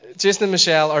Jason and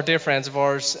Michelle are dear friends of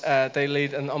ours. They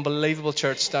lead an unbelievable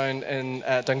church down in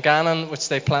Dungannon, which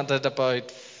they planted about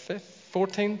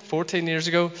 14 years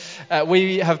ago.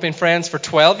 We have been friends for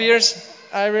 12 years,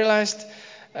 I realised,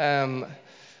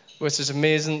 which is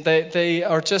amazing. They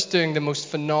are just doing the most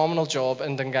phenomenal job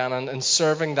in Dungannon and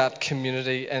serving that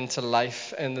community into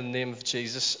life in the name of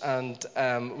Jesus. And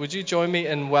would you join me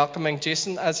in welcoming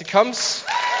Jason as he comes?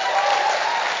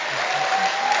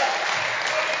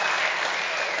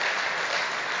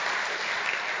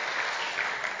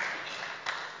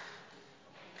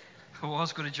 I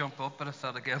was going to jump up, but I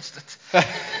thought against it.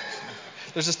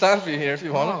 There's a stand for you here if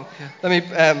you want it.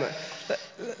 Okay.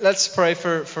 Let's pray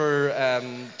for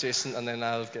Jason, and then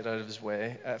I'll get out of his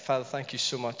way. Father, thank you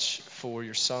so much for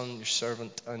your son, your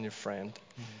servant, and your friend.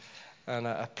 Mm-hmm. And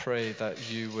I pray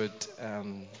that you would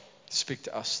speak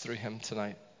to us through him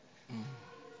tonight.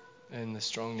 Mm-hmm. In the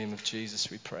strong name of Jesus,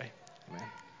 we pray. Amen.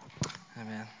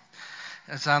 Amen.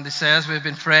 As Andy says, we've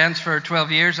been friends for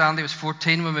 12 years. Andy was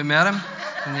 14 when we met him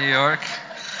in New York.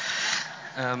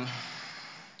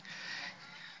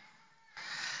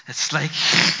 It's like,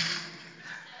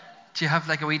 do you have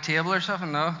like a wee table or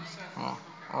something? No?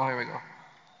 Oh, here we go.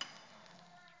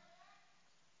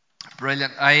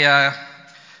 Brilliant. I've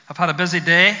had a busy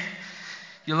day.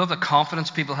 You love the confidence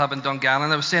people have in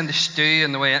Dungannon. I was saying to Stu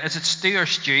on the way in. Is it Stu or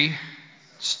Stew?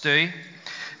 Stu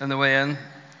on the way in.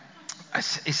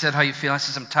 He said, how you feel? I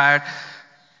said, I'm tired.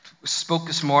 Spoke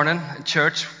this morning in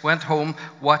church, went home,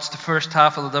 watched the first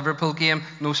half of the Liverpool game,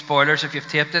 no spoilers if you've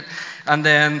taped it, and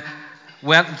then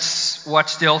went and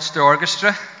watched the Ulster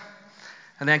Orchestra,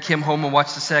 and then came home and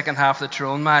watched the second half of the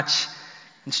Tyrone match.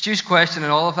 And Stu's question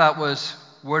and all of that was,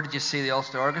 where did you see the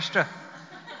Ulster Orchestra?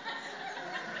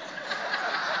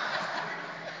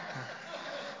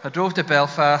 I drove to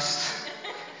Belfast.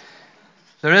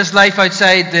 There is life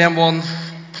outside the M1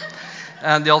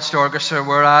 and the Ulster Orchestra,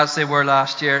 whereas they were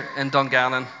last year in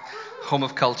Dungannon, home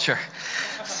of culture.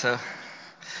 So,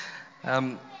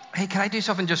 hey, can I do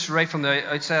something just right from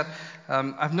the outset?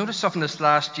 I've noticed something this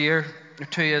last year or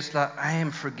two is that I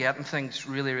am forgetting things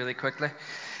really, really quickly.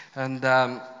 And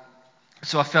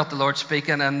so I felt the Lord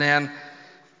speaking, and then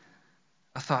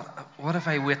I thought, what if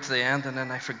I wait to the end and then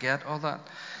I forget all that?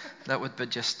 That would be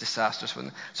just disastrous,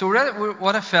 wouldn't it? So really,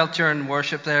 what I felt during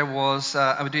worship there was,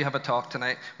 we do have a talk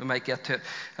tonight, we might get to it.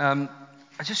 I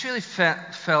just really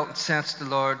felt and sensed the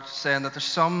Lord saying that there's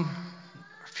some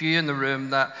few in the room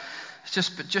that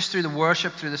just through the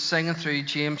worship, through the singing, through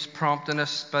James prompting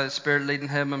us by the Spirit leading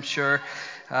him, I'm sure,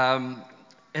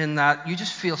 in that you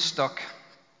just feel stuck.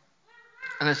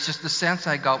 And it's just the sense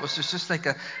I got was there's just like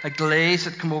a glaze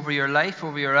that come over your life,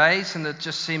 over your eyes, and it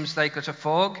just seems like there's a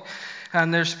fog.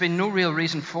 And there's been no real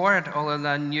reason for it, other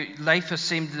than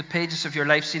the pages of your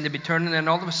life seem to be turning, and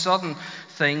all of a sudden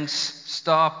things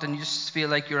stopped, and you just feel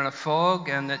like you're in a fog,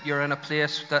 and that you're in a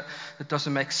place that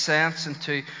doesn't make sense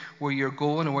into where you're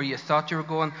going or where you thought you were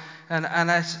going. And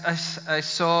I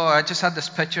just had this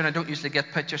picture, and I don't usually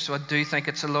get pictures, so I do think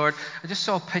it's the Lord. I just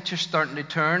saw pictures starting to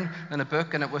turn in a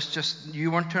book, and it was just,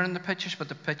 you weren't turning the pictures, but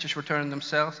the pictures were turning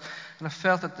themselves. And I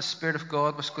felt that the Spirit of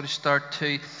God was going to start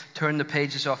to turn the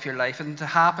pages off your life. And it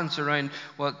happens around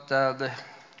what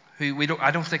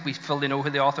I don't think we fully know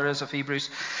who the author is of Hebrews.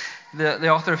 The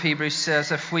author of Hebrews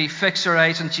says, if we fix our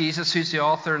eyes on Jesus, who's the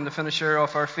author and the finisher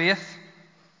of our faith,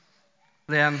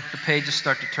 then the pages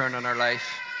start to turn in our life.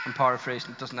 I'm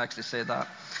paraphrasing, it doesn't actually say that.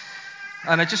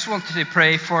 And I just wanted to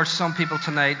pray for some people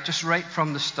tonight, just right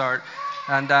from the start.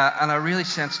 And I really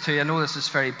sense too, I know this is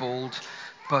very bold,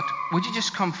 but would you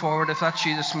just come forward if that's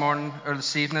you this morning or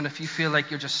this evening, if you feel like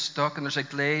you're just stuck and there's a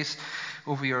glaze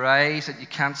over your eyes that you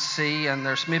can't see, and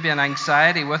there's maybe an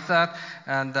anxiety with that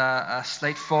and a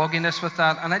slight fogginess with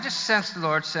that. And I just sense the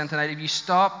Lord saying tonight, if you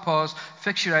stop, pause,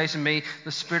 fix your eyes on me,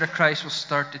 the Spirit of Christ will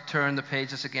start to turn the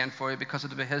pages again for you, because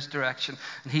it'll be His direction.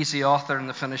 And He's the author and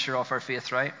the finisher of our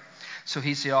faith, right? So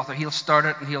He's the author. He'll start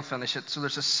it and He'll finish it. So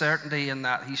there's a certainty in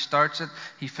that. He starts it,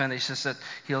 He finishes it.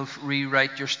 He'll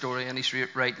rewrite your story, and He's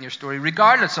rewriting your story,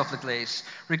 regardless of the glaze,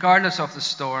 regardless of the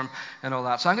storm and all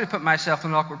that. So I'm going to put myself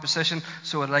in an awkward position,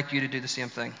 so I'd like you to do the same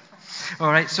thing.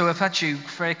 All right, so if that's you,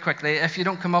 very quickly, if you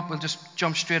don't come up, we'll just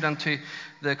jump straight into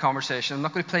the conversation. I'm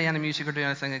not going to play any music or do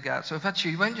anything like that. So if that's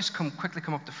you, why don't you just quickly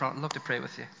come up the front? I'd love to pray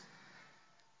with you.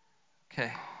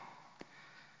 Okay.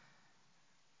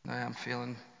 Now I'm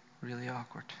feeling really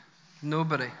awkward.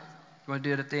 Nobody. We want to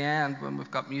do it at the end when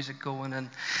we've got music going and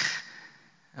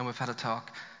we've had a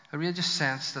talk. I really just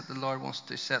sense that the Lord wants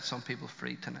to set some people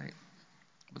free tonight.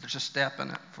 But there's a step in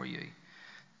it for you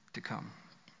to come.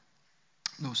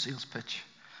 No sales pitch.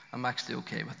 I'm actually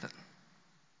okay with it.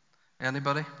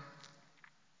 Anybody?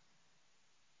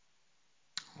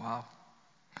 Wow.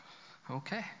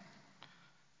 Okay.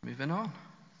 Moving on.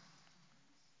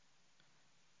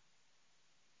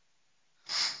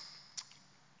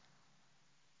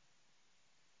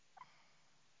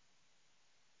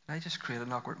 Did I just create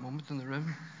an awkward moment in the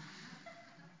room?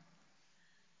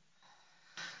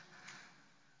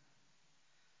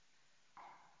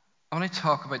 I want to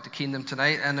talk about the kingdom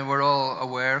tonight, and we're all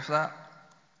aware of that,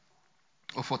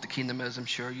 of what the kingdom is. I'm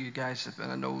sure you guys have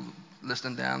been, I know,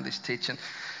 listening to Andy's teaching,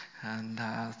 and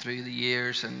through the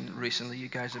years, and recently you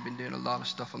guys have been doing a lot of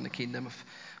stuff on the kingdom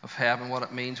of heaven, what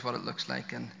it means, what it looks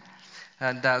like.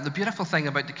 And the beautiful thing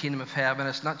about the kingdom of heaven,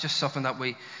 it's not just something that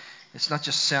it's not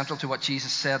just central to what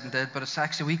Jesus said and did, but it's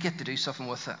actually, we get to do something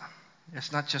with it.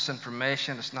 It's not just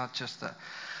information, it's not just that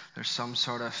there's some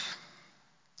sort of,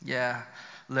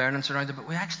 learnings around it, but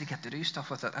we actually get to do stuff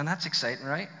with it. And that's exciting,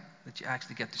 right? That you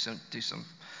actually get to do some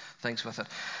things with it.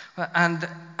 And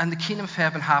the kingdom of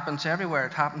heaven happens everywhere.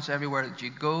 It happens everywhere that you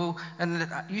go. And it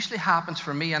usually happens,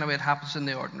 for me anyway, it happens in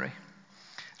the ordinary.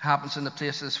 It happens in the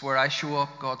places where I show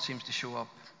up, God seems to show up.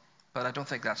 But I don't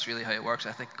think that's really how it works.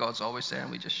 I think God's always there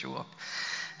and we just show up.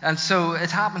 And so it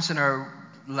happens in our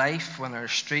life, in our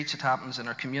streets, it happens in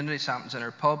our communities, happens in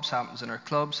our pubs, happens in our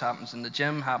clubs, happens in the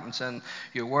gym, happens in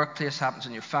your workplace, happens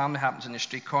in your family, happens in your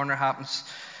street corner, happens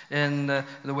in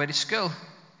the way to school.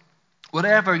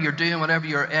 Whatever you're doing, whatever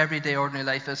your everyday ordinary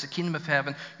life is, the kingdom of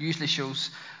heaven usually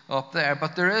shows up there.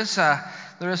 But there is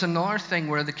another thing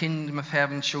where the kingdom of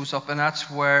heaven shows up, and that's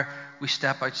where we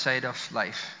step outside of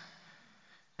life.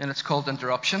 And it's called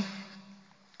interruption.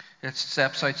 It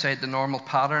steps outside the normal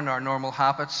pattern, our normal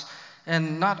habits.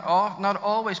 And not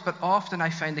always, but often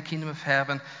I find the kingdom of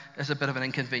heaven is a bit of an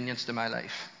inconvenience to my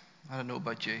life. I don't know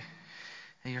about you.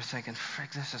 And you're thinking, frick,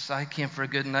 I came for a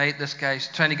good night. This guy's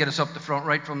trying to get us up the front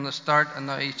right from the start, and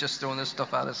now he's just throwing this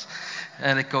stuff at us.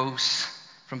 And it goes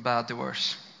from bad to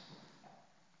worse.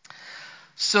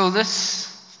 So this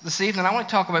evening, I want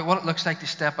to talk about what it looks like to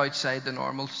step outside the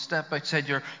normal, step outside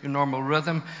your normal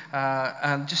rhythm,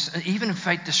 and just even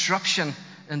invite disruption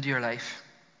into your life.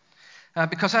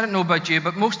 Because I don't know about you,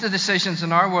 but most of the decisions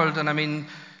in our world, and I mean,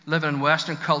 living in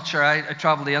Western culture, I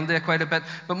travel to India quite a bit,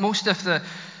 but most of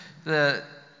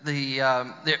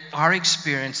our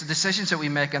experience, the decisions that we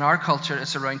make in our culture,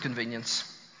 is around convenience.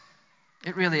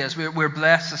 It really is. We're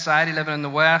blessed society living in the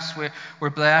West. We're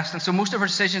blessed, and so most of our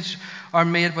decisions are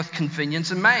made with convenience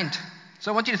in mind.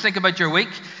 So I want you to think about your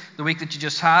week, the week that you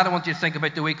just had. I want you to think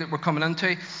about the week that we're coming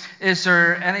into. Is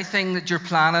there anything that you're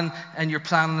planning, and you're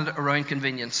planning it around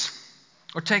convenience?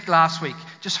 Or take last week,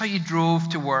 just how you drove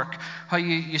to work, how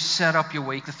you set up your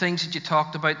week, the things that you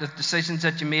talked about, the decisions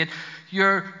that you made,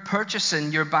 your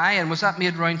purchasing, your buying, was that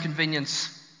made around convenience?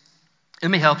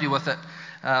 Let me help you with it.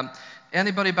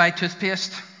 Anybody buy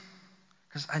toothpaste?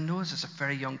 Because I know this is a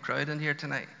very young crowd in here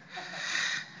tonight.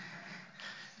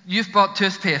 You've bought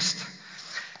toothpaste.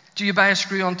 Do you buy a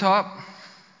screw on top?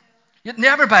 You'd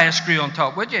never buy a screw on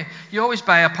top, would you? You always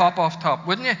buy a pop-off top,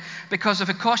 wouldn't you? Because if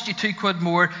it cost you £2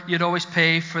 more, you'd always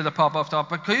pay for the pop-off top.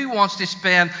 But who wants to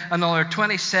spend another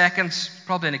 20 seconds,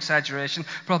 probably an exaggeration,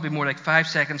 probably more like 5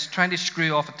 seconds, trying to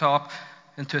screw off a top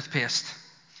in toothpaste?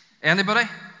 Anybody?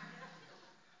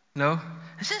 No?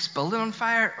 Is this building on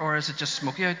fire, or is it just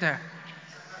smoky out there?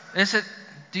 Is it?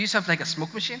 Do you have like a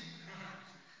smoke machine?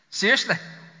 Seriously?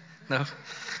 No.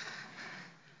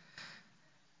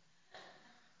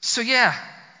 So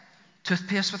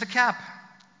toothpaste with a cap.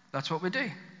 That's what we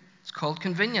do. It's called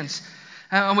convenience.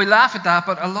 And we laugh at that,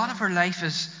 but a lot of our life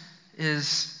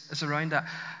is around that.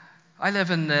 I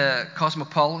live in the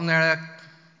cosmopolitan area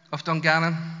of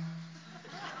Dungannon,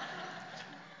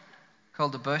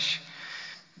 called the Bush.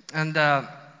 And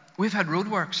we've had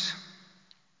roadworks.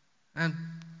 And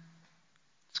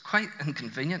it's quite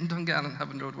inconvenient in Dungannon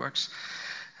having roadworks.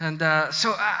 And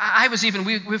so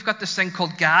we've got this thing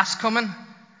called gas coming.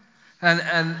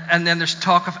 And then there's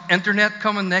talk of internet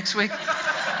coming next week.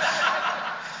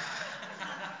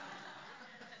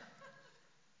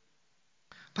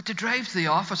 But to drive to the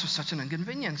office was such an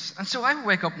inconvenience. And so I would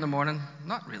wake up in the morning,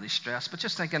 not really stressed, but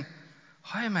just thinking,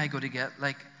 how am I going to get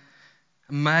like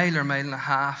a mile or mile and a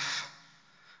half?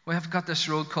 We have got this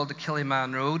road called the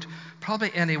Killyman Road. Probably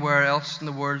anywhere else in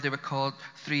the world they would call it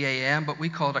 3 a.m., but we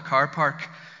call it a car park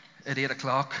at 8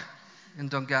 o'clock in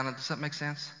Dungannon. Does that make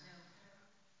sense?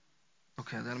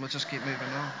 Okay, then we'll just keep moving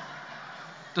on.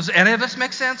 Does any of this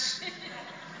make sense?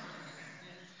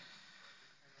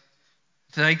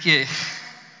 Thank you.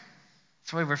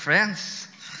 That's why we're friends.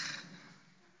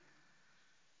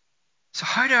 So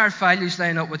how do our values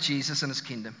line up with Jesus and his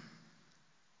kingdom?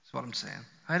 That's what I'm saying.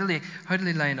 How do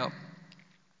they line up?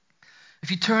 If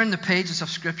you turn the pages of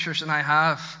scriptures, and I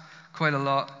have quite a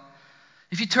lot,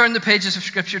 If you turn the pages of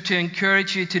Scripture to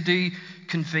encourage you to do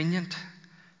convenient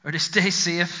or to stay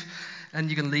safe, and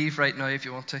you can leave right now if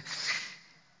you want to,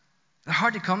 they're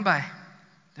hard to come by.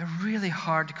 They're really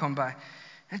hard to come by.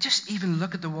 And just even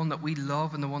look at the one that we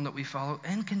love and the one that we follow.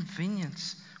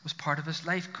 Inconvenience was part of his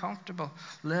life. Comfortable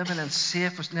living and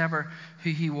safe was never who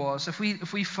he was. If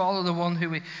we follow the one who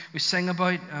we sing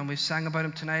about, and we've sang about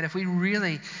him tonight, if we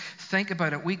really think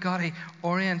about it, we got to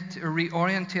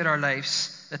reorientate our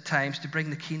lives at times to bring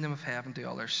the kingdom of heaven to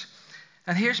others.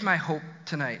 And here's my hope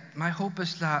tonight. My hope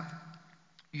is that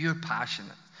you're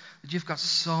passionate, that you've got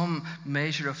some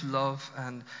measure of love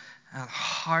and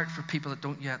heart for people that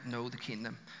don't yet know the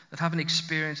kingdom, that haven't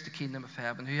experienced the kingdom of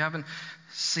heaven, who haven't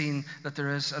seen that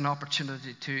there is an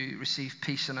opportunity to receive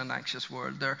peace in an anxious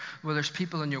world. Where there's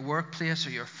people in your workplace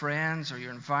or your friends or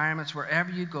your environments, wherever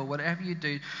you go, whatever you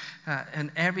do, in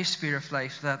every sphere of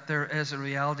life, that there is a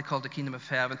reality called the kingdom of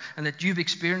heaven, and that you've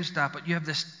experienced that, but you have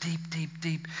this deep, deep,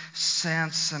 deep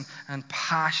sense and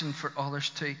passion for others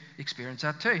to experience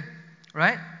that too.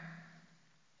 Right?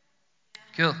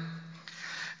 Cool.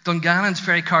 Dungannon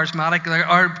very charismatic.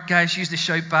 Our guys used to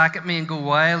shout back at me and go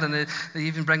wild, and they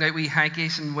even bring out wee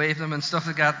hankies and wave them and stuff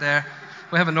like that there.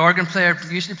 We have an organ player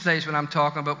who usually plays when I'm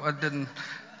talking, but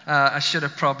I should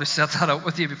have probably set that up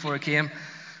with you before I came,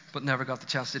 but never got the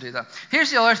chance to do that. Here's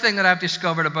the other thing that I've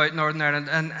discovered about Northern Ireland,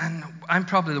 and I'm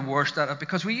probably the worst at it,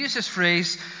 because we use this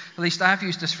phrase, at least I've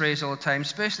used this phrase all the time,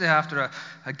 especially after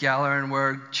a gathering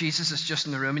where Jesus is just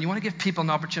in the room, and you want to give people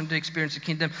an opportunity to experience the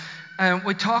kingdom.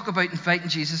 We talk about inviting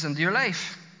Jesus into your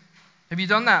life. Have you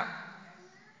done that?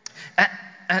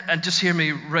 And just hear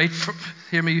me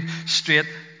straight.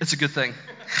 It's a good thing.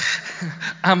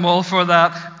 I'm all for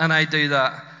that, and I do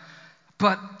that.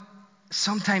 But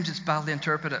sometimes it's badly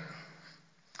interpreted.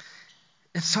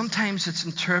 Sometimes it's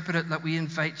interpreted that we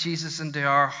invite Jesus into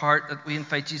our heart, that we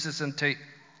invite Jesus into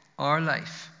our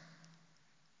life.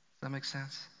 Does that make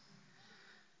sense?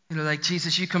 Like,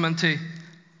 Jesus, you come into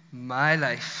my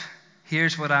life.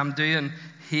 Here's what I'm doing.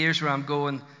 Here's where I'm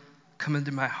going. Come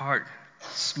into my heart.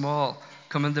 It's small.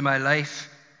 Come into my life.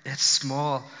 It's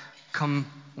small. Come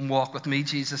and walk with me,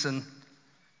 Jesus, and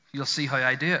you'll see how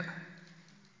I do it.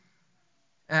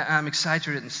 I'm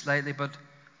exaggerating slightly, but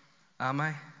am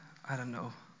I? I don't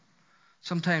know.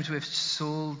 Sometimes we've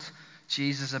sold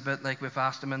Jesus a bit like we've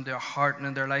asked him into our heart and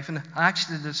in their life. And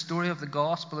actually, the story of the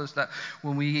gospel is that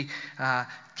when we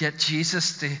get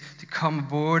Jesus to come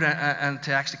aboard and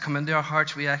to actually come into our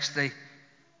hearts, we actually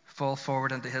fall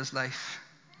forward into his life.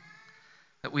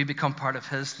 That we become part of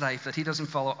his life. That he doesn't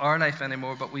follow our life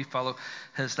anymore, but we follow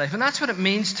his life. And that's what it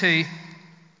means to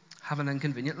have an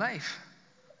inconvenient life.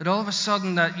 That all of a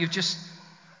sudden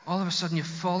you've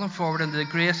fallen forward into the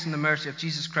grace and the mercy of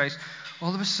Jesus Christ.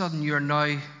 All of a sudden you're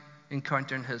now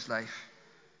encountering his life.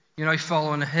 You're now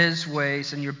following his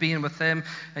ways, and you're being with him,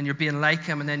 and you're being like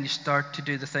him, and then you start to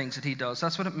do the things that he does.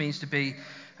 That's what it means to be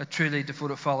a truly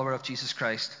devoted follower of Jesus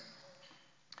Christ.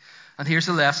 And here's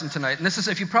the lesson tonight. And this is,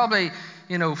 if you probably,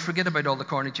 forget about all the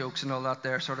corny jokes and all that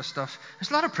there sort of stuff.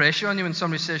 There's a lot of pressure on you when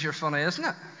somebody says you're funny, isn't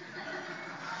it?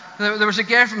 There was a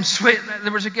girl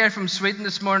from Sweden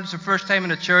this morning. It's her first time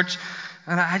in a church,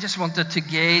 and I just wanted to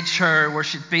gauge her where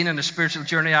she'd been in a spiritual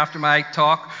journey after my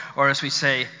talk, or as we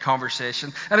say,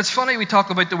 conversation. And it's funny we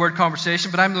talk about the word conversation,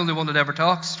 but I'm the only one that ever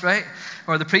talks, right?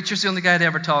 Or the preacher's the only guy that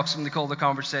ever talks, and they call it a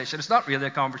conversation. It's not really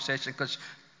a conversation because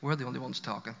we're the only ones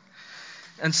talking.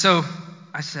 And so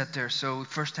I said to her, so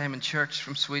first time in church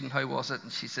from Sweden, how was it?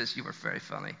 And she says, you were very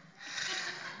funny.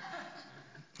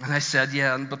 And I said,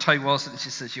 yeah, but how was it? And she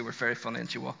says, you were very funny,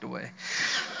 and she walked away.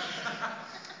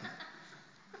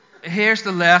 Here's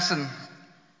the lesson.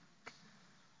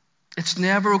 It's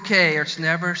never okay, or it's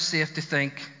never safe to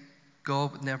think,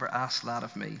 God would never ask that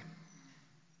of me.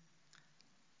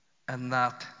 And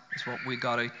that is what we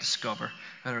got to discover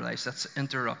in our lives. That's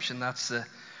interruption. That's the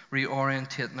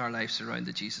reorientating our lives around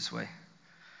the Jesus way.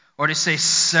 Or to say,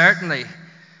 certainly,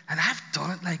 and I've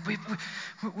done it, like,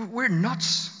 we're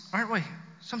nuts, aren't we?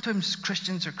 Sometimes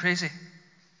Christians are crazy.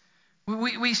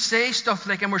 We say stuff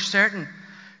like, and we're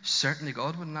certainly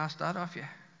God wouldn't ask that of you.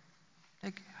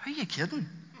 Like, are you kidding?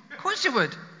 Of course he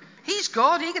would. He's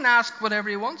God. He can ask whatever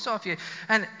he wants of you.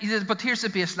 But here's the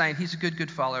baseline. He's a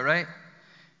good follower, right?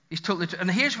 He's totally true. And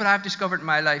here's what I've discovered in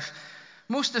my life.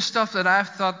 Most of the stuff that I've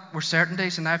thought were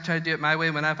certainties, and I've tried to do it my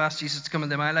way when I've asked Jesus to come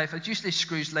into my life, it usually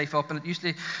screws life up, and it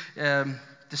usually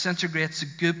disintegrates the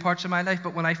good parts of my life.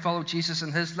 But when I follow Jesus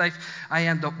in his life, I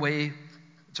end up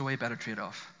it's a way better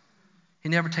trade-off. He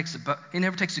never takes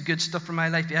the good stuff from my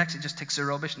life. He actually just takes the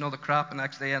rubbish and all the crap, and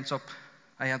actually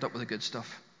I end up with the good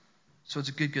stuff. So it's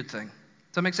a good thing.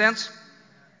 Does that make sense?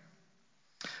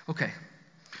 Okay.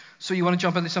 So you want to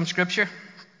jump into some scripture?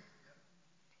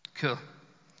 Cool.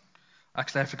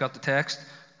 Actually, I forgot the text.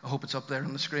 I hope it's up there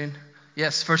on the screen.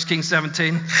 Yes, 1 Kings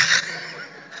 17.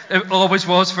 It always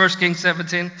was 1 Kings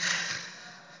 17.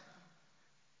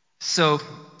 So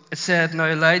it said, now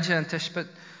Elijah and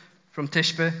from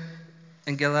Tishbe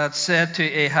in Gilead said to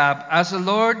Ahab, as the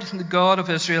Lord, the God of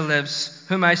Israel lives,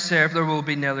 whom I serve, there will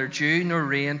be neither dew nor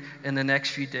rain in the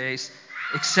next few days,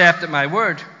 except at my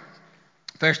word.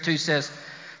 Verse 2 says,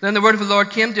 then the word of the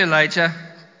Lord came to Elijah.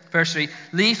 Verse 3,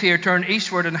 leave here, turn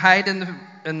eastward, and hide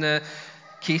in the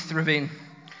Keith ravine,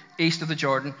 east of the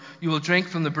Jordan. You will drink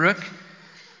from the brook,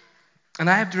 and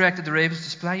I have directed the ravens to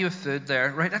supply you with food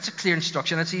there. Right? That's a clear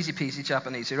instruction. That's easy peasy,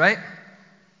 chapping easy, right?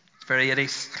 It's very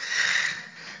 80s.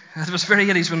 It was very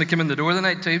 80s when they came in the door the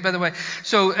night too, by the way.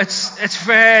 So it's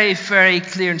very, very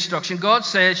clear instruction. God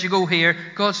says you go here.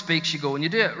 God speaks, you go and you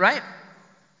do it, right?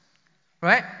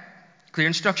 Right? Clear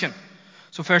instruction.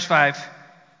 So verse 5.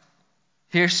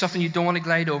 Here's something you don't want to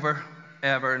glide over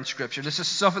ever in Scripture. This is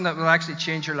something that will actually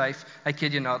change your life. I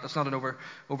kid you not. That's not an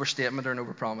overstatement or an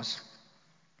overpromise.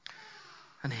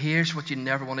 And here's what you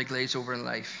never want to glaze over in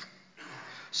life.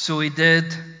 So he did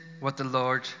what the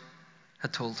Lord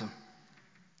had told him.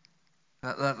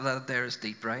 That there is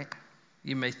deep, right?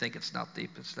 You may think it's not deep.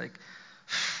 It's like,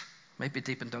 might be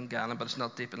deep in Dungannon, but it's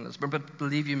not deep in Lisbon. But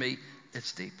believe you me,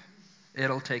 it's deep.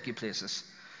 It'll take you places.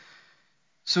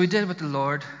 So he did what the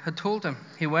Lord had told him.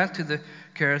 He went to the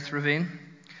Kerith ravine,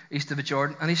 east of the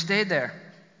Jordan, and he stayed there.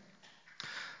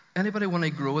 Anybody want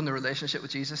to grow in the relationship with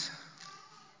Jesus?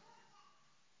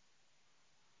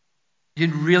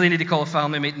 You really need to call a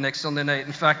family meeting next Sunday night.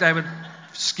 In fact, I would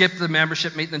skip the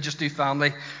membership meeting and just do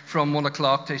family from 1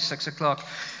 o'clock to 6 o'clock.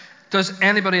 Does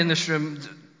anybody in this room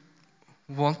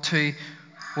want to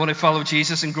follow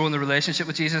Jesus and grow in the relationship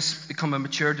with Jesus? Become a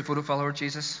mature, devoted follower of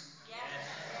Jesus?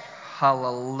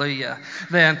 Hallelujah.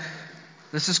 Then,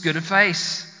 this is good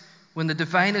advice. When the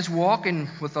divine is walking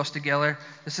with us together,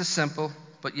 this is simple,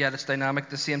 but yet it's dynamic at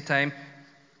the same time.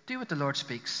 Do what the Lord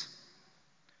speaks.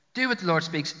 Do what the Lord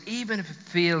speaks, even if it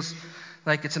feels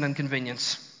like it's an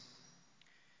inconvenience.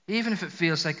 Even if it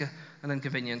feels like an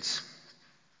inconvenience.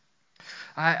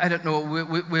 I don't know,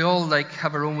 we all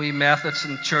have our own wee methods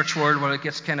in church world where it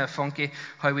gets kind of funky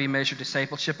how we measure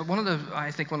discipleship. But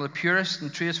I think one of the purest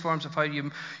and truest forms of how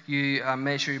you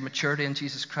measure your maturity in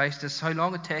Jesus Christ is how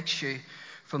long it takes you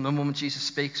from the moment Jesus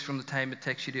speaks from the time it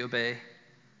takes you to obey.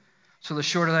 So the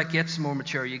shorter that gets, the more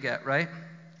mature you get, right?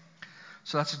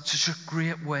 So that's just a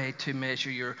great way to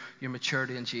measure your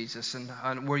maturity in Jesus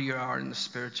and where you are in the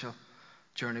spiritual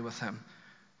journey with Him.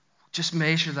 Just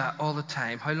measure that all the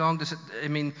time. How long does it...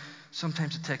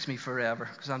 sometimes it takes me forever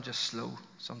because I'm just slow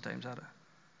sometimes at it.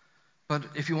 But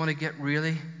if you want to get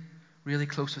really, really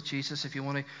close with Jesus, if you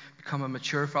want to become a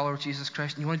mature follower of Jesus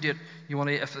Christ, and you want to do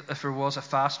it, if there was a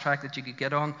fast track that you could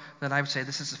get on, then I would say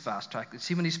this is a fast track.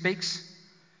 See when He speaks,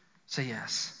 say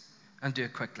yes, and do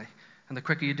it quickly. And the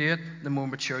quicker you do it, the more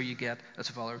mature you get as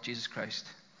a follower of Jesus Christ.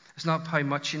 It's not how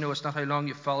much you know, it's not how long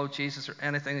you follow Jesus or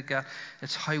anything like that.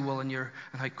 It's how willing you're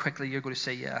and how quickly you're going to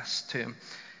say yes to Him.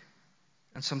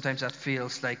 And sometimes that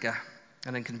feels like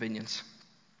an inconvenience.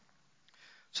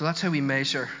 So that's how we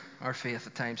measure our faith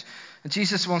at times. And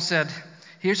Jesus once said,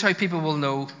 here's how people will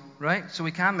know, right? So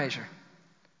we can measure.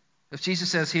 If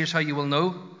Jesus says, here's how you will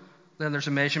know, then there's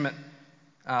a measurement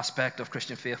aspect of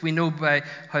Christian faith. We know by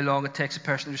how long it takes a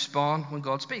person to respond when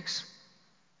God speaks.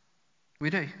 We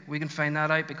do. We can find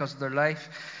that out because of their life.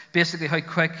 Basically, how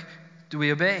quick do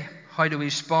we obey? How do we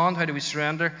respond? How do we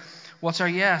surrender? What's our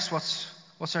yes?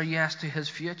 What's our yes to His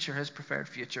future, His preferred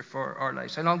future for our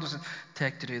lives? How long does it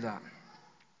take to do that?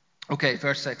 Okay,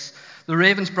 verse 6. The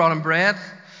ravens brought him bread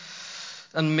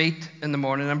and meat in the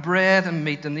morning, and bread and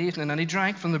meat in the evening, and he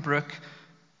drank from the brook.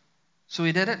 So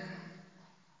he did it.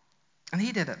 And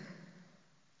he did it.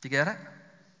 Do you get it?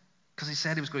 Because he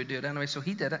said he was going to do it anyway, so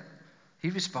he did it. He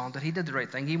responded. He did the right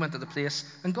thing. He went to the place,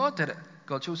 and God did it.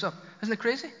 God shows up. Isn't it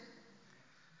crazy?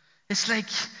 It's like,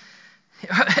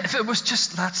 if it was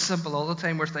just that simple all the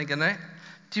time, we're thinking, right?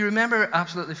 Do you remember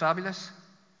Absolutely Fabulous?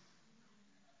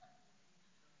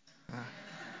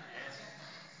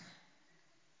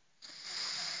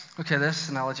 Okay, this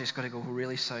analogy is going to go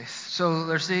really south. So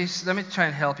there's these, let me try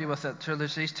and help you with it. So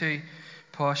there's these two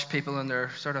posh people, and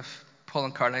they're sort of Paul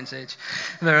and Caroline's age.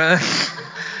 They're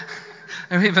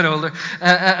a wee bit older.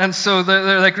 And so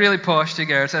they're like really posh, two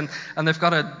girls, and they've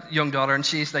got a young daughter, and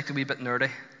she's like a wee bit nerdy.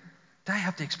 Do I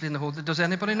have to explain the whole thing? Does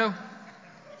anybody know?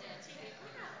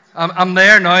 I'm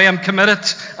there now, I'm committed,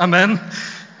 I'm in.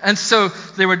 And so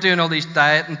they were doing all these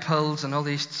diet and pills and all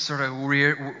these sort of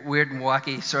weird and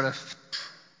wacky sort of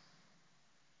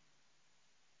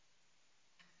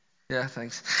Yeah,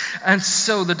 thanks. And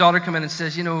so the daughter came in and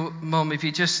says, Mum, if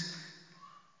you just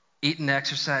eat and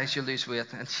exercise, you'll lose weight.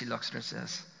 And she looks at her and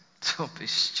says, don't be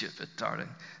stupid, darling.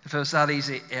 If it was that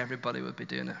easy, everybody would be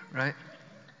doing it, right?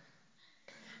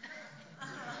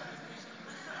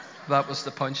 That was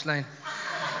the punchline.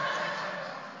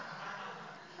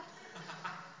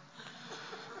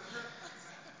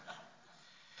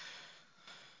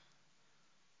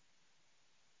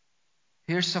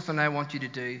 Here's something I want you to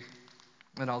do,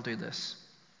 and I'll do this.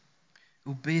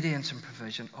 Obedience and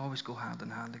provision always go hand in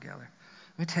hand together.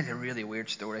 Let me tell you a really weird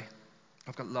story.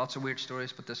 I've got lots of weird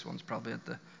stories, but this one's probably at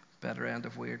the better end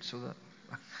of weird, so that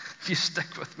if you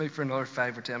stick with me for another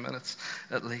 5 or 10 minutes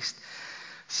at least.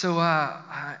 So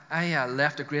I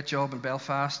left a great job in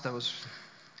Belfast. I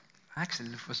actually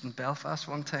was in Belfast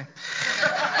one time.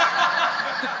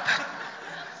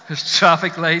 There's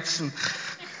traffic lights and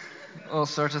all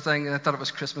sorts of things. I thought it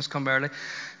was Christmas come early.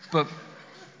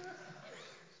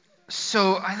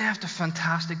 So I left a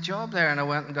fantastic job there, and I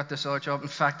went and got this other job. In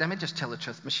fact, let me just tell the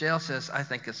truth. Michelle says, I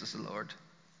think this is the Lord.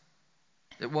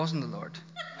 It wasn't the Lord.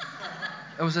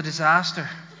 It was a disaster.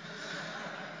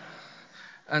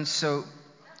 And so...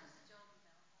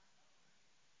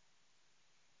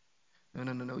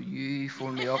 No. You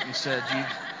phoned me up and said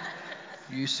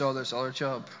you saw this other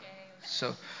job.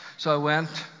 So I went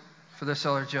for this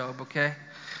other job, okay?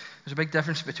 There's a big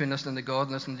difference between listening to God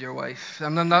and listening to your wife.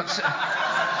 I'm not...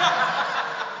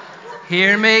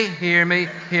 Hear me.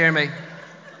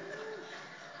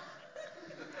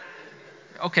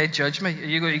 Okay, judge me. Are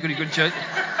you going to judge?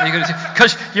 Are you going to say,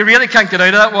 because you really can't get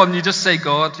out of that one. You just say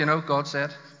God. God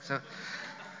said. So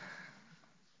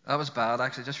that was bad.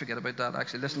 Actually, just forget about that.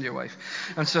 Actually, listen to your wife.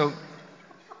 And so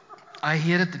I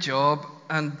hated the job,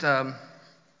 and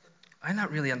I'm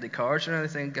not really into cars or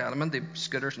anything. I'm into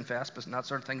scooters and Vespas and that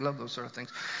sort of thing. Love those sort of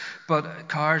things. But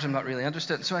cars, I'm not really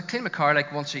interested in. So I clean my car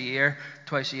like once a year,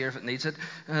 twice a year if it needs it.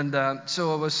 And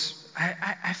so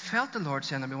I felt the Lord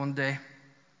saying to me one day,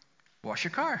 wash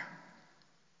your car.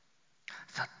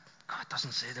 I thought, God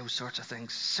doesn't say those sorts of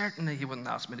things. Certainly He wouldn't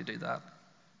ask me to do that.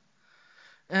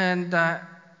 And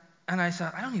I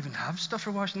thought, I don't even have stuff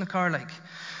for washing the car.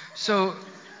 So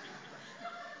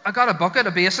I got a bucket,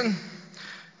 a basin,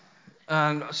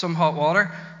 and some hot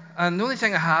water. And the only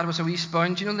thing I had was a wee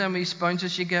sponge. You know them wee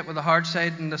sponges you get with the hard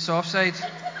side and the soft side?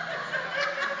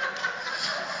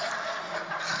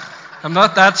 I'm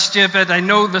not that stupid. I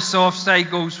know the soft side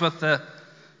goes with the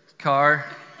car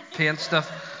paint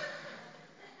stuff.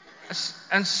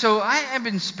 And so I've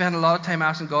been spending a lot of time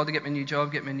asking God to get me a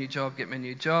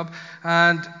new job.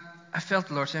 And I felt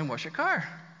the Lord saying, wash your car.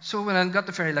 So when I got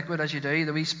the fairy liquid, as you do,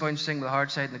 the wee sponge thing with the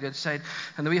hard side and the good side,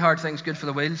 and the wee hard thing's good for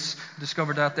the wheels. I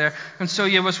discovered that there. And so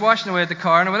you was washing away at the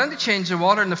car, and I went in to change the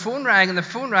water, and the phone rang, and it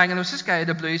was this guy out of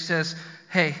the blue says,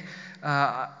 hey,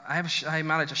 I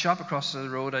manage a shop across the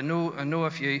road. I know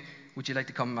of you. Would you like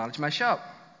to come and manage my shop?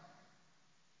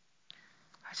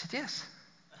 I said, yes.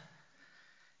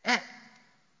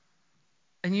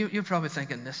 And you're probably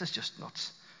thinking, this is just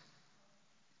nuts.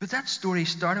 But that story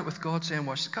started with God saying,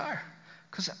 wash the car.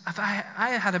 Because if I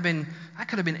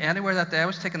could have been anywhere that day. I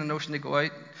was taking a notion to go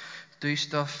out, do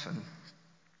stuff.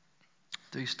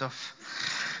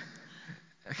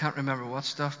 I can't remember what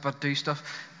stuff, but do stuff.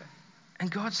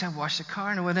 And God said, wash the car.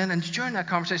 And I went in, and during that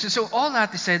conversation, so all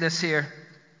that to say this here,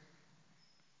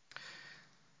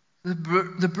 the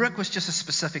brook was just a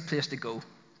specific place to go.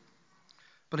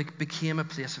 But it became a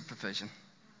place of provision.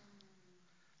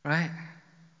 Right?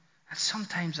 And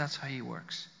sometimes that's how He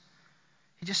works.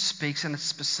 He just speaks and it's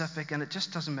specific and it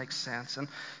just doesn't make sense. And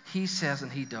He says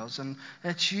and He does. And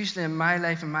it's usually in my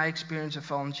life and my experience of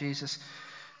following Jesus,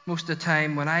 most of the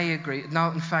time when I agree.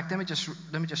 Now, in fact, let me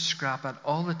just scrap it.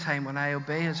 All the time when I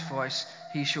obey His voice,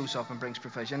 He shows up and brings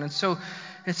provision. And so,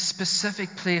 its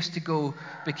specific place to go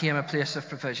became a place of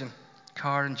provision.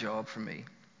 Car and job for me.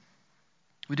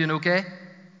 We doing okay?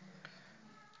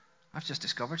 I've just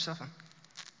discovered something.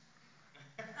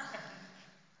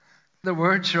 The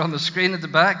words are on the screen at the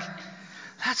back.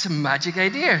 That's a magic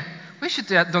idea. We should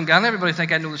do that in Dungannon. Everybody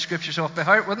think I know the scriptures off by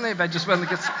heart, wouldn't they? If I just went and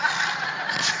get...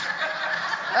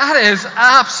 That is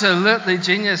absolutely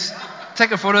genius.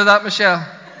 Take a photo of that, Michelle.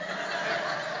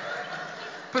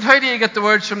 But how do you get the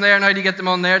words from there and how do you get them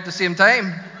on there at the same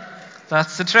time?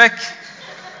 That's the trick.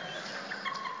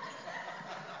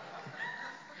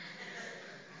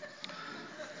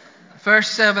 Verse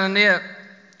 7 and 8.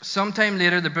 Sometime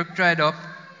later the brook dried up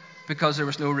because there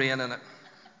was no rain in it.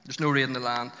 There's no rain in the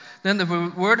land. Then the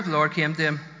word of the Lord came to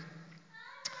him.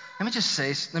 Let me just say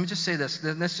this.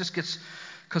 This just gets,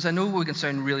 because I know we can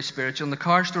sound really spiritual, and the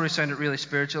car story sounded really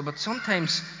spiritual, but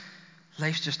sometimes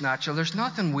Life's just natural. There's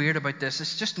nothing weird about this.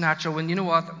 It's just natural. When, you know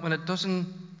what? When it doesn't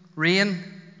rain.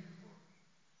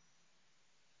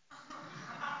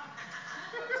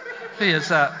 Who is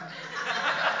that?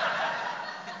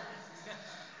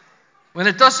 When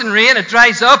it doesn't rain, it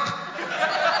dries up.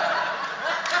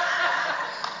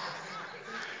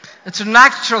 It's a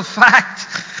natural fact.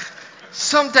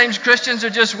 Sometimes Christians are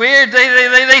just weird.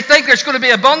 They think there's going to be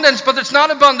abundance, but it's not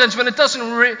abundance. When it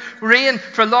doesn't rain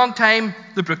for a long time,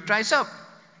 the brook dries up.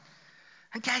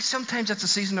 And guys, sometimes that's a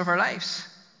season of our lives.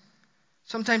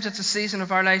 Sometimes it's a season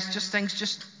of our lives,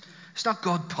 it's not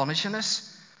God punishing us.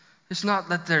 It's not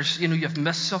that you've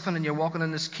missed something and you're walking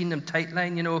in this kingdom tight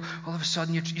line, all of a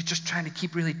sudden you're just trying to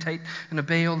keep really tight and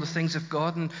obey all the things of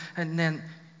God, and then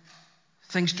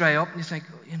things dry up and you think,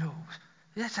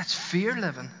 that's fear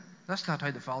living. That's not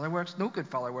how the Father works. No good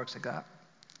Father works like that.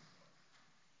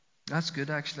 That's good,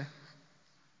 actually.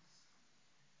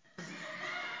 It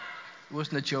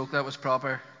wasn't a joke, that was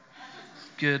proper.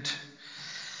 Good.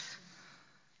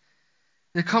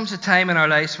 There comes a time in our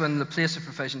lives when the place of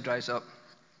provision dries up.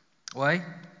 Why?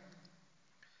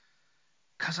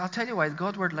 Because I'll tell you why. The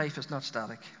God-word life is not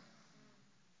static.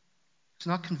 It's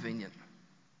not convenient.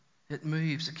 It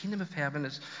moves. The kingdom of heaven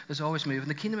is always moving.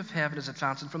 The kingdom of heaven is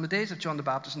advancing. From the days of John the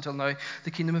Baptist until now,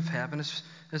 the kingdom of heaven is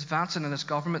advancing, and his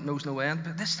government knows no end.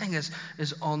 But this thing is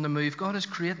on the move. God is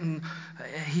creating.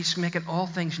 He's making all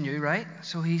things new, right?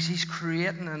 So he's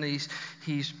creating, and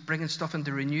he's bringing stuff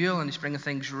into renewal, and he's bringing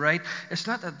things right. It's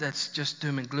not that that's just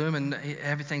doom and gloom and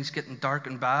everything's getting dark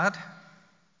and bad.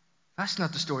 That's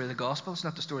not the story of the gospel. It's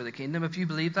not the story of the kingdom. If you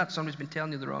believe that, somebody's been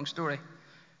telling you the wrong story.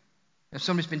 If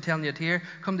somebody's been telling you it here,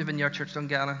 come to Vineyard Church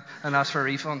Dungannon and ask for a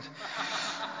refund.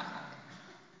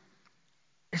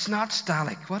 It's not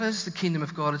static. What is the kingdom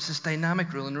of God? It's this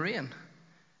dynamic rule and reign.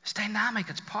 It's dynamic.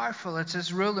 It's powerful. It's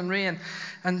this rule and reign.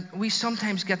 And we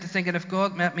sometimes get to thinking, if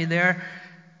God met me there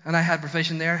and I had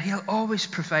provision there, he'll always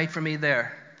provide for me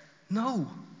there. No,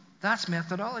 that's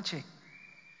methodology.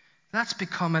 That's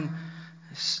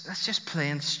just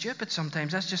plain stupid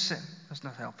sometimes. That's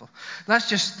not helpful. It's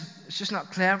just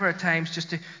not clever at times just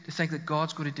to think that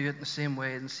God's going to do it in the same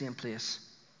way, in the same place.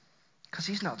 Because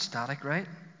he's not static, right?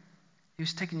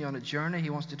 He's taking you on a journey. He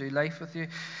wants to do life with you.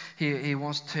 He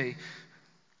wants you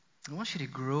to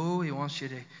grow. He wants you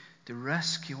to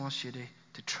risk. He wants you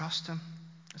to trust him.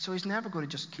 So he's never going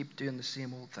to just keep doing the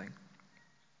same old thing.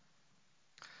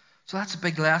 So that's a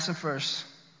big lesson for us.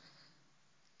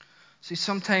 See,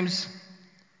 sometimes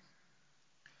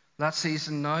that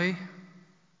season now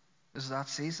is that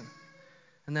season.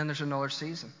 And then there's another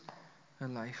season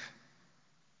in life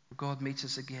where God meets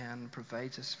us again and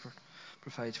provides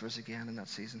for us again in that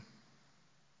season.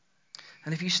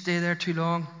 And if you stay there too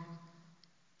long,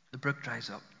 the brook dries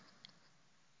up.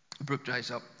 The brook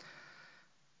dries up.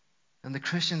 And the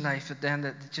Christian life,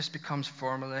 it just becomes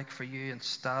formulaic for you and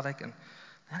static, and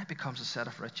then it becomes a set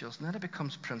of rituals, and then it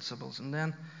becomes principles, and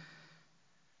then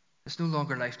it's no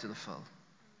longer life to the full.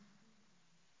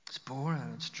 It's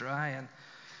boring, it's dry, and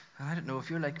I don't know, if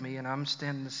you're like me and I'm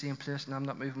staying in the same place and I'm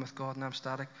not moving with God and I'm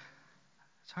static,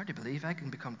 it's hard to believe. I can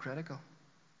become critical.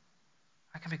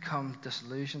 I can become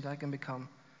disillusioned. I can become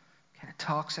kind of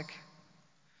toxic.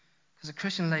 Because the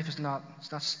Christian life it's not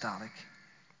static.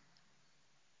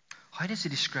 How does he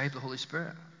describe the Holy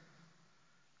Spirit?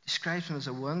 He describes him as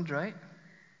a wind, right?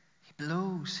 He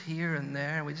blows here and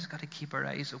there, and we just got to keep our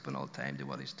eyes open all the time to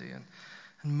what he's doing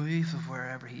and move with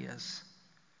wherever he is.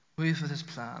 Move with his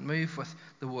plan. Move with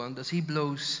the wind as he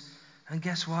blows. And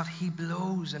guess what? He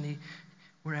blows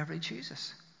wherever he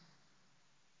chooses.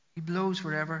 He blows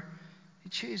wherever he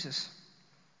chooses.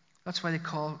 That's why they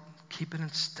call keeping in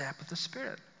step with the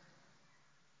Spirit.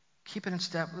 Keep it in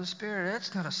step with the Spirit.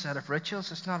 It's not a set of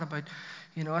rituals. It's not about,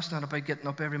 it's not about getting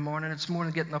up every morning. It's more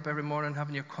than getting up every morning and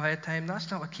having your quiet time.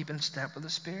 That's not what keeping in step with the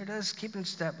Spirit is. Keeping in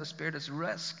step with the Spirit is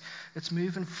risk. It's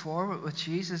moving forward with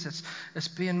Jesus. It's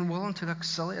being willing to look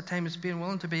silly at times. It's being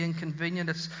willing to be inconvenient.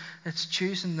 It's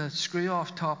choosing the screw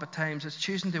off top at times. It's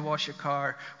choosing to wash your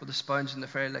car with the sponge and the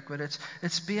fairy liquid.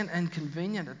 It's being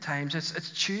inconvenient at times. It's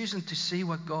choosing to see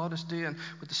what God is doing,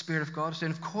 what the Spirit of God is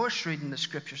doing. Of course, reading the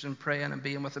Scriptures and praying and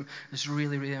being with Him is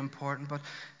really, really important, but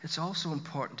it's also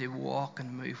important to walk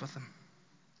and move with Him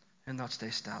and not stay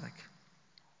static.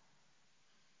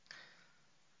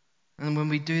 And when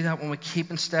we do that, when we keep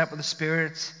in step with the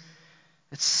Spirit,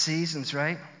 it's seasons,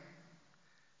 right?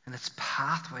 And it's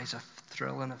pathways of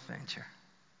thrill and adventure.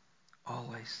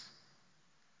 Always.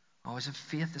 Always. If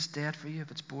faith is dead for you,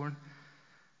 if it's born,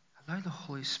 allow the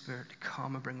Holy Spirit to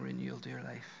come and bring renewal to your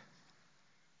life.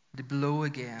 To blow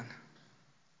again.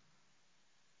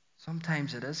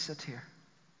 Sometimes it is sit here.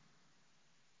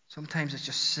 Sometimes it's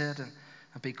just sit and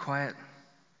be quiet.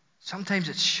 Sometimes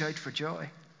it's shout for joy.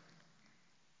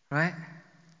 Right?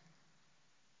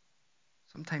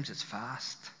 Sometimes it's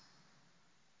fast.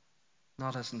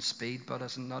 Not as in speed, but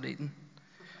as in not eating.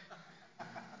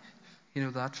 You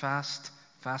know that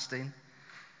fasting.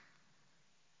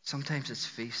 Sometimes it's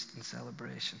feast and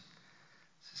celebration.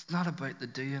 It's not about the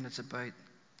doing, it's about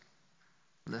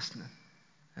listening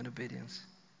and obedience.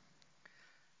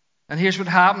 And here's what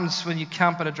happens when you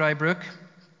camp at a dry brook. You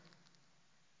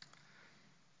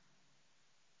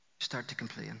start to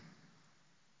complain.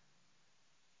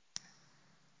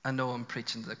 I know I'm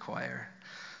preaching to the choir.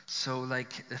 So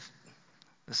if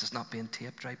this is not being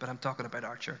taped, right? But I'm talking about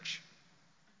our church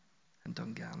in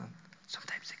Dungannon.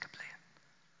 Sometimes they complain.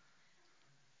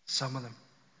 Some of them.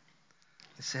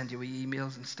 They send you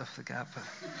emails and stuff like that. But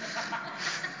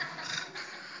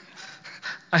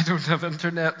I don't have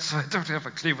internet, so I don't have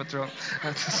a clue what's wrong.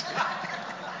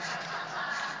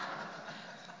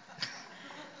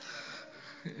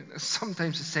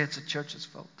 Sometimes they say it's the church's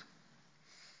fault.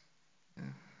 Yeah.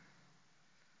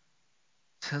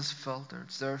 It's his fault or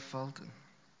it's their fault. And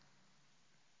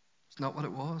it's not what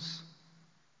it was.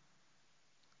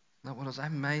 Not what it was. I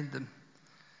mind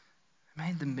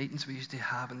the meetings we used to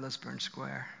have in Lisburn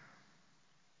Square.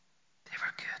 They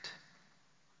were good. Do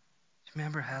you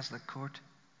remember Hazlitt Court?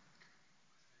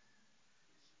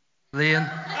 Lane.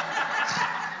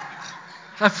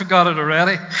 I forgot it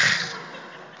already.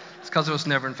 It's because I was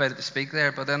never invited to speak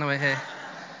there. But anyway, hey.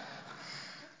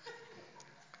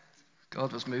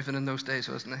 God was moving in those days,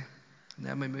 wasn't he? And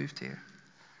then we moved here.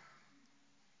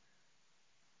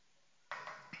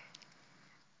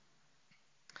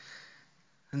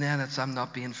 And then it's I'm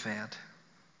not being fed.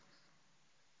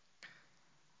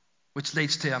 Which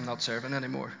leads to I'm not serving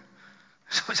anymore.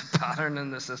 There's always a pattern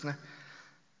in this, isn't there?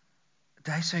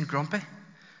 Did I sound grumpy?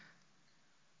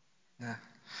 No.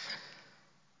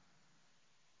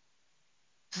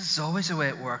 This is always the way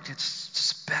it worked. It's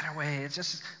just a better way. It's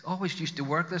just always used to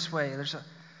work this way.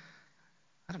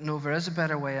 I don't know if there is a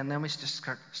better way, and then we just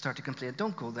start to complain.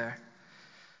 Don't go there.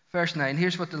 Verse 9,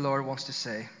 here's what the Lord wants to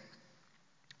say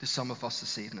to some of us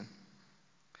this evening.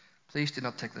 Please do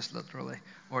not take this literally,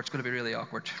 or it's going to be really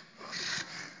awkward.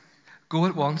 Go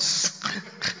at once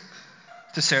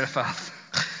to Zarephath,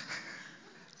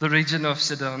 the region of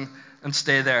Sidon, and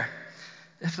stay there.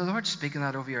 If the Lord's speaking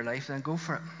that over your life, then go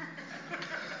for it.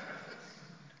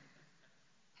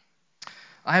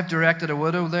 I have directed a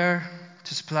widow there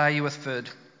to supply you with food.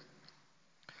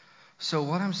 So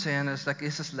what I'm saying is,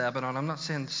 this is Lebanon. I'm not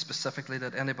saying specifically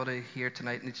that anybody here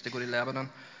tonight needs to go to Lebanon.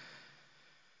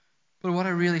 But what I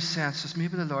really sense is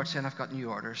maybe the Lord saying, I've got new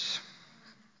orders.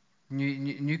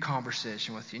 New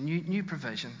conversation with you. New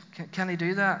provision. Can he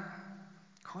do that?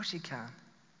 Of course he can.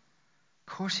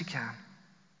 Of course he can.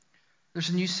 There's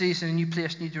a new season, a new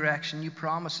place, new direction, new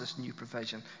promises, new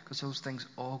provision. Because those things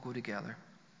all go together.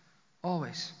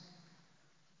 Always.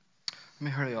 Let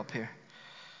me hurry up here.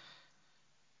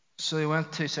 So he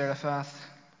went to Zarephath,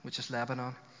 which is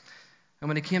Lebanon. And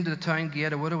when he came to the town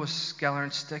gate, a widow was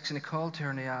gathering sticks, and he called to her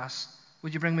and he asked,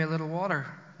 would you bring me a little water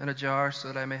in a jar so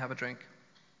that I may have a drink?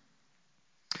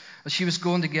 As she was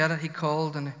going to get it, he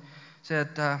called and said,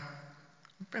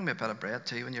 bring me a bit of bread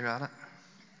too when you're at it.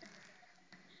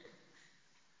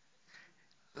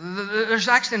 There's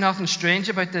actually nothing strange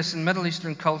about this. In Middle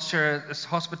Eastern culture, this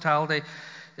hospitality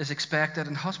is expected,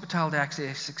 and hospitality actually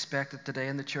is expected today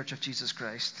in the Church of Jesus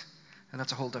Christ. And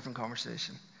that's a whole different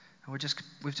conversation. And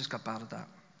we've just got bad at that.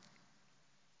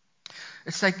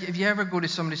 It's like if you ever go to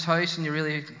somebody's house and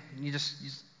you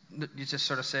just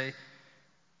sort of say,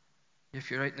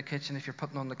 if you're out in the kitchen, if you're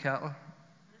putting on the kettle,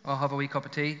 I'll have a wee cup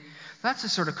of tea. That's the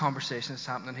sort of conversation that's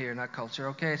happening here in that culture.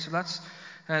 Okay, so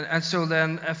and so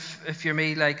then if you're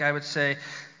me, I would say,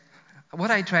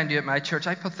 what I try and do at my church,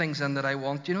 I put things in that I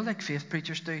want, like faith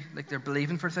preachers do, like they're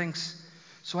believing for things.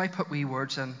 So I put wee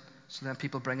words in, so then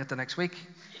people bring it the next week.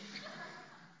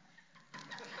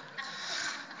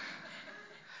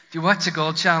 If you watch the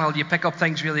God channel, you pick up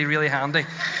things really, really handy.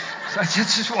 So I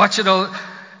just watch it all.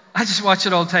 I just watch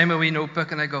it all the time with a wee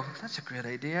notebook, and I go, that's a great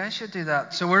idea. I should do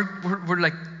that. So we're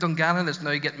like, Dungannon is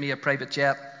now getting me a private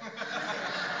jet.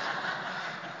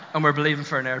 And we're believing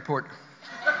for an airport.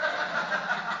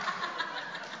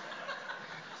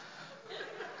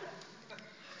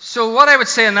 So what I would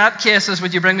say in that case is,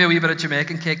 would you bring me a wee bit of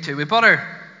Jamaican cake too with butter?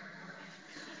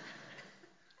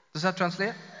 Does that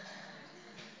translate?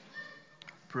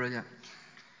 Brilliant.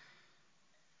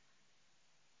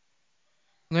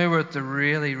 Now we're at the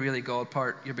really, really God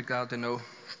part. You'll be glad to know.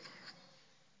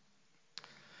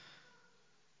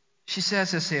 She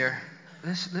says this here.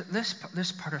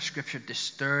 this part of Scripture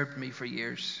disturbed me for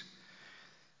years.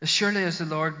 As surely as the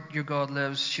Lord your God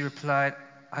lives, she replied,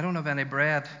 I don't have any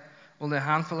bread, only a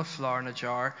handful of flour in a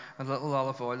jar and a little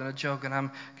olive oil in a jug, and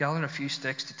I'm gathering a few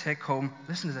sticks to take home,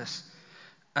 listen to this,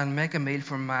 and make a meal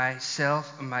for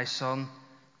myself and my son,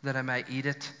 that I might eat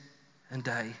it and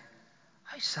die.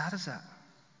 How sad is that?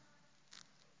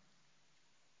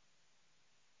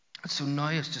 And so now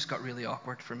it's just got really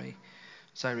awkward for me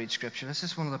as I read Scripture. This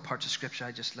is one of the parts of Scripture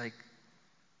I just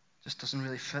doesn't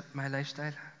really fit my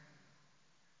lifestyle.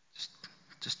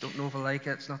 Just don't know if I like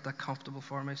it. It's not that comfortable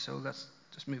for me, so let's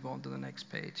just move on to the next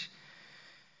page.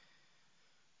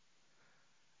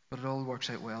 But it all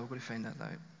works out well. We're going to find that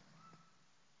out.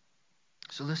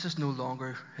 So this is no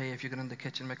longer, hey, if you get in the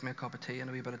kitchen, make me a cup of tea and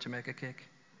a wee bit of Jamaica cake.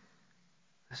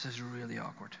 This is really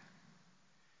awkward.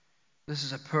 This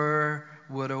is a poor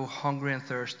widow, hungry and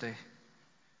thirsty.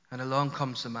 And along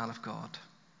comes the man of God,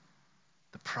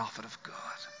 the prophet of God.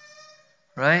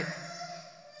 Right?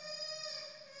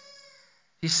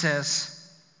 He says,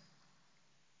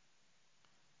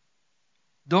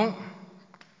 don't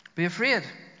be afraid.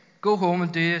 Go home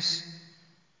and do as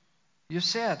you've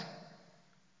said.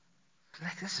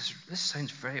 This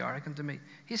sounds very arrogant to me.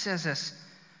 He says this,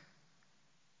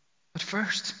 but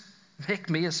first, make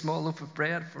me a small loaf of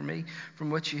bread for me from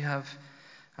which you have,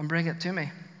 and bring it to me.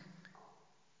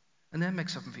 And then make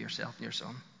something for yourself and your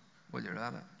son while you're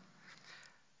at it.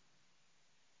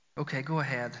 Okay, go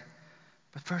ahead.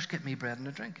 But first get me bread and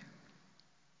a drink.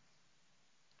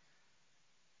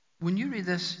 When you read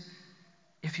this,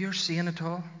 if you're sane at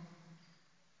all,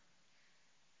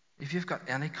 if you've got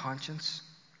any conscience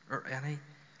or any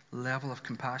level of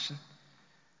compassion,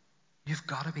 you've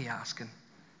got to be asking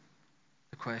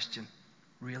the question,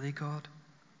 really, God?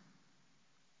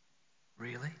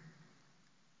 Really?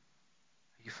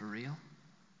 Are you for real?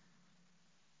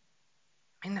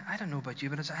 I mean, I don't know about you,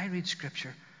 but as I read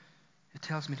Scripture, it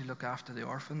tells me to look after the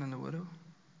orphan and the widow,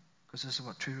 because this is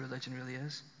what true religion really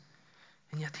is.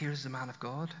 And yet here's the man of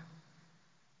God,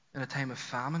 in a time of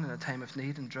famine, in a time of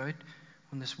need and drought,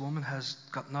 when this woman has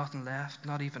got nothing left,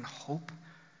 not even hope.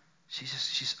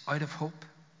 She's out of hope.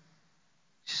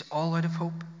 She's all out of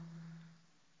hope.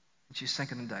 And she's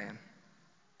sinking and dying.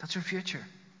 That's her future.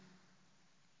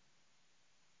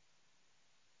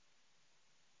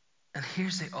 And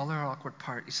here's the other awkward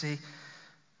part. You see,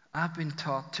 I've been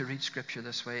taught to read Scripture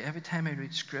this way. Every time I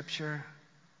read Scripture,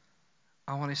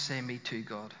 I want to say, me too,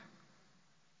 God.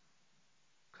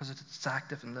 Because it's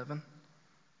active and living.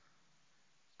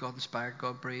 God inspired,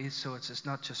 God breathed. So it's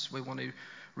not just we want to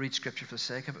read Scripture for the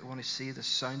sake of it. We want to see the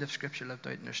sound of Scripture lived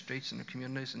out in our streets and our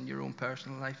communities and your own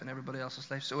personal life and everybody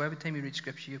else's life. So every time you read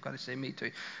Scripture, you've got to say, me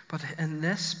too. But in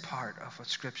this part of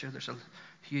Scripture, there's a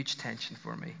huge tension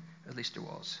for me. At least there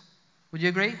was. Would you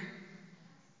agree?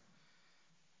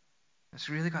 It's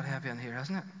really got heavy in here,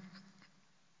 hasn't it?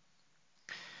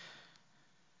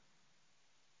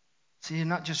 See, you're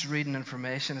not just reading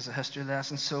information as a history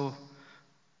lesson, so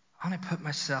I want to put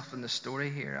myself in the story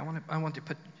here. I want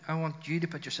you to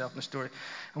put yourself in the story.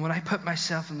 And when I put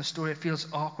myself in the story, it feels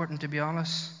awkward, and to be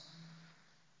honest,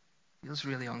 it feels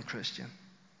really unchristian.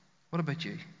 What about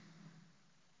you?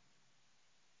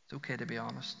 It's okay to be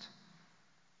honest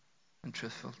and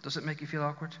truthful. Does it make you feel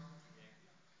awkward?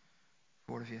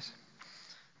 4 of you.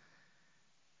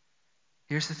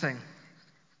 Here's the thing.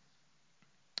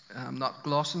 I'm not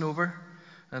glossing over.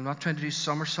 I'm not trying to do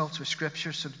somersaults with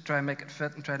Scripture so to try and make it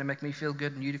fit and try to make me feel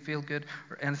good and you to feel good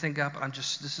or anything like that. But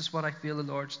this is what I feel the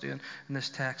Lord's doing in this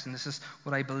text, and this is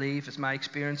what I believe is my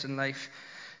experience in life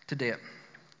to date.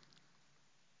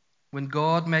 When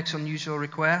God makes unusual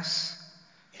requests,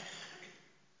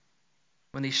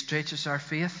 when He stretches our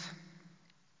faith,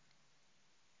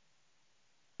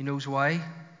 He knows why,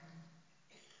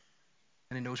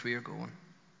 and He knows where you're going.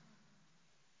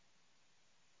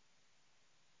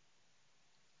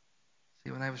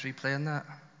 See, when I was replaying that,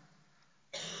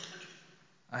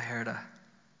 I heard a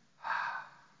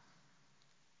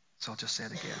so I'll just say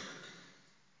it again.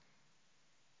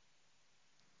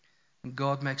 When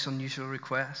God makes unusual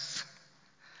requests,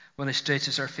 when He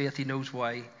stretches our faith, He knows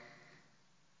why,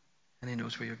 and He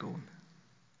knows where you're going.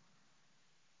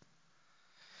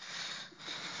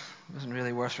 It wasn't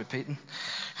really worth repeating.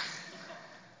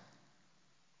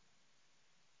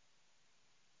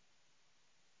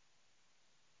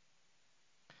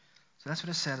 So that's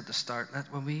what I said at the start.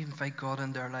 That when we invite God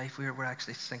into our life, we're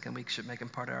actually thinking we should make Him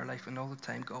part of our life. And all the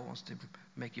time, God wants to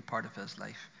make you part of His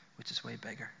life, which is way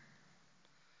bigger.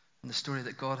 And the story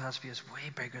that God has for you is way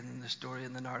bigger than the story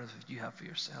and the narrative you have for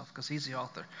yourself, because He's the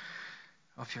author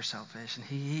of your salvation.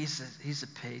 He's a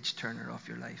page turner of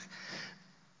your life.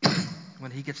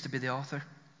 when he gets to be the author,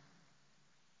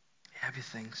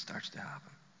 everything starts to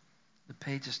happen. The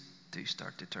pages do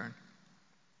start to turn.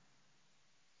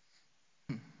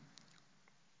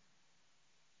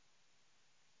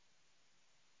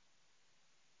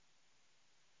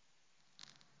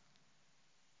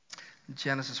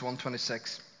 Genesis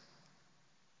 1:26.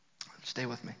 Stay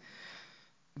with me.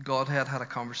 Godhead had a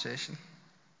conversation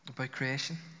about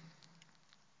creation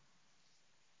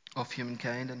of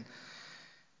humankind,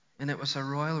 and it was a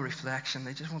royal reflection.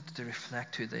 They just wanted to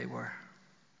reflect who they were.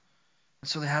 And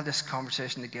so they had this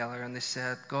conversation together, and they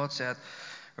said, God said,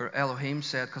 or Elohim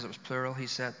said, because it was plural, he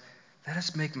said, let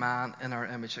us make man in our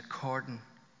image according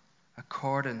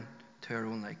to our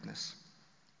own likeness.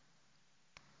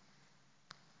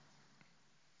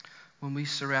 When we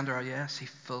surrender our yes, he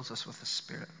fills us with his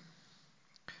Spirit.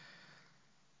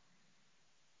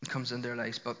 It comes into our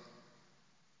lives, but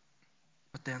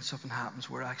then something happens.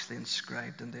 We're actually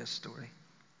inscribed into his story,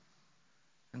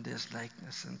 into his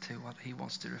likeness, into what he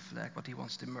wants to reflect, what he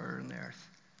wants to mirror in the earth.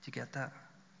 Do you get that?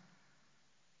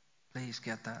 Please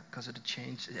get that, because it'll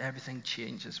change. Everything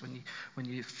changes when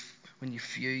you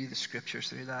view the scriptures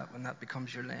through that, when that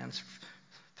becomes your lens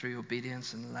through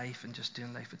obedience and life and just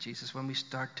doing life with Jesus. When we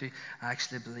start to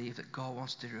actually believe that God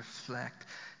wants to reflect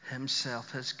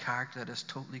himself, his character that is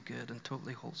totally good and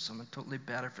totally wholesome and totally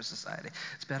better for society.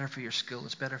 It's better for your school.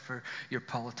 It's better for your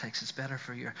politics. It's better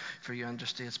for your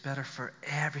industry. It's better for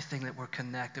everything that we're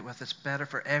connected with. It's better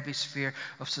for every sphere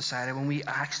of society. When we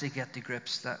actually get to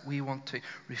grips that we want to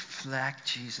reflect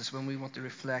Jesus, when we want to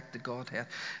reflect the Godhead,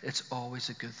 it's always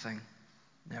a good thing,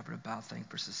 never a bad thing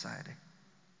for society.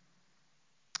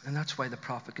 And that's why the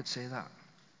prophet could say that.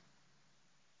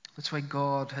 That's why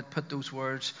God had put those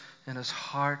words in his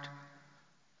heart,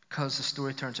 because the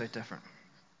story turns out different.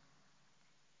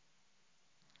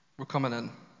 We're coming in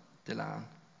the land.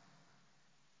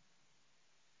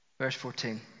 Verse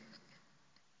 14.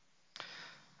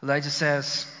 Elijah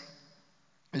says,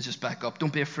 let's just back up.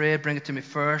 Don't be afraid, bring it to me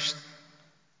first.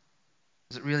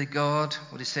 Is it really God?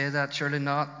 Would he say that? Surely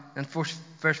not. And verse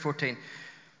 14.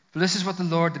 For this is what the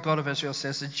Lord, the God of Israel,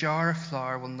 says: the jar of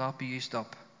flour will not be used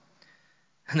up,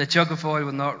 and the jug of oil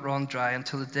will not run dry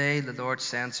until the day the Lord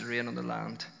sends the rain on the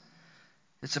land.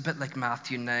 It's a bit like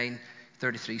Matthew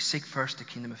 9:33. Seek first the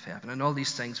kingdom of heaven, and all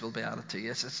these things will be added to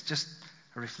you. It's just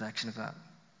a reflection of that.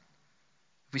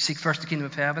 If we seek first the kingdom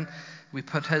of heaven, we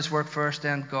put his work first,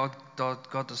 then God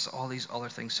does all these other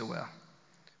things so well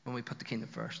when we put the kingdom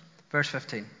first. Verse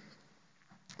 15.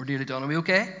 We're nearly done. Are we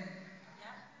okay?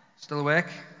 Yeah. Still awake?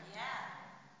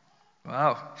 Yeah.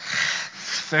 Wow.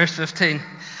 Verse 15.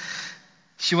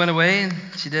 She went away and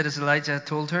she did as Elijah had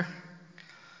told her.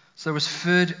 So there was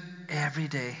food every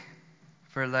day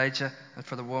for Elijah and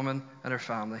for the woman and her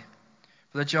family.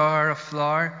 For the jar of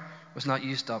flour was not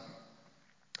used up,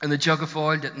 and the jug of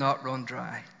oil did not run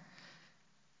dry,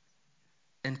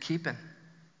 in keeping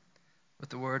with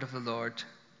the word of the Lord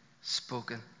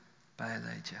spoken by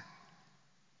Elijah.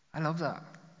 I love that.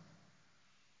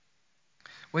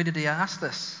 Why did he ask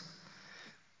this?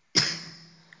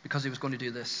 Because he was going to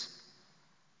do this.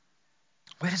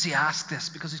 Why does he ask this?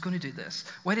 Because he's going to do this.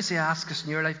 Why does he ask this in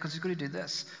your life? Because he's going to do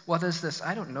this. What is this?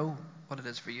 I don't know what it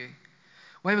is for you.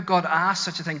 Why would God ask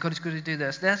such a thing? God is going to do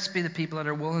this. Let's be the people that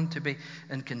are willing to be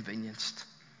inconvenienced.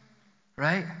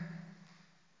 Right?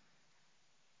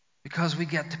 Because we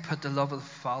get to put the love of the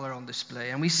Father on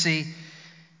display. And we see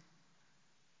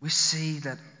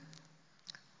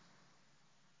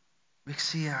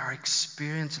our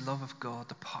experience, the love of God,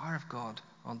 the power of God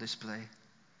on display.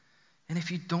 And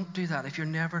if you don't do that, if you're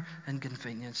never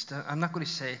inconvenienced, I'm not going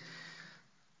to say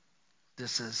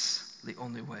this is the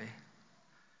only way.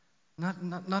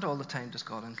 Not all the time does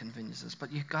God inconvenience us,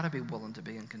 but you've got to be willing to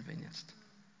be inconvenienced.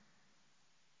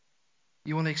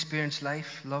 You want to experience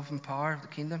life, love, and power of the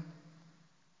kingdom?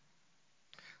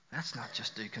 Let's not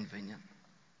just do convenient.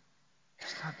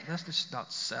 Let's just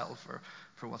not settle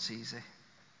for what's easy,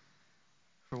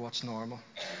 for what's normal,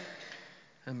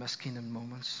 and miss kingdom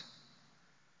moments.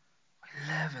 We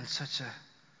live in such a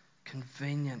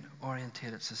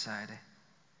convenient-orientated society.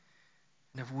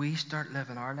 And if we start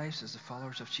living our lives as the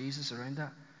followers of Jesus around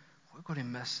that, we're going to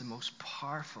miss the most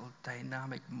powerful,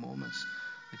 dynamic moments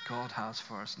that God has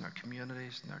for us in our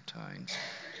communities, in our towns,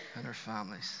 and our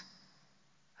families.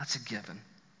 That's a given.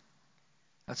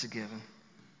 That's a given.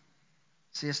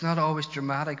 See, it's not always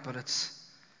dramatic, but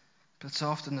it's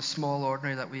often the small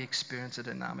ordinary that we experience the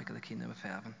dynamic of the kingdom of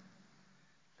heaven.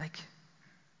 Like,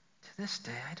 to this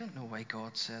day, I don't know why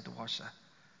God said to wash a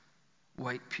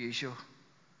white Peugeot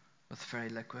with fairy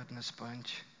liquid and a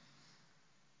sponge.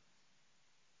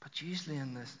 But usually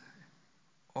in the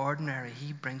ordinary,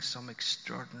 He brings some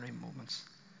extraordinary moments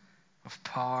of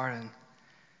power, and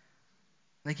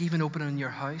like even opening your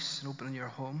house and opening your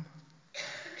home.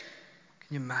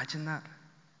 Can you imagine that?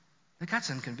 Like, that's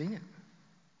inconvenient,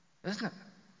 isn't it?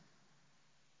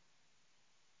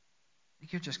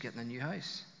 Like, you're just getting a new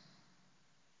house.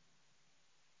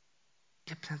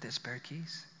 Get plenty of spare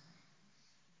keys.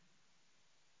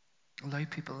 Allow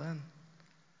people in.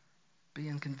 Be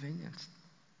inconvenienced.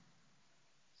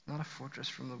 It's not a fortress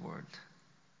from the world.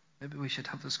 Maybe we should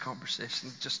have this conversation,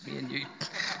 just me and you.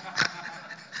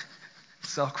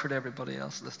 It's awkward, everybody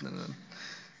else listening in.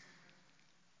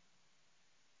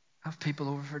 Have people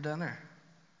over for dinner.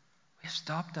 We've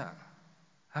stopped that,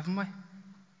 haven't we?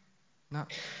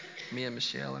 Not me and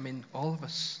Michelle, I mean all of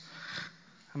us.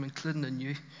 I'm including in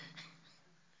you,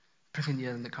 bringing you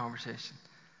in the conversation.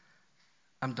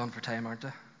 I'm done for time, aren't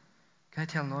I? Can I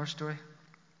tell another story?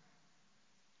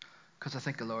 Because I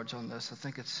think the Lord's on this. I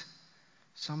think it's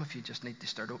some of you just need to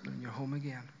start opening your home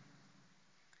again.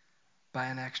 Buy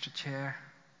an extra chair.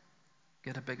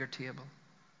 Get a bigger table.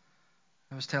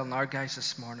 I was telling our guys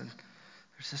this morning,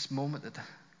 there's this moment that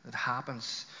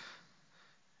happens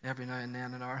every now and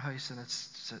then in our house, and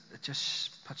it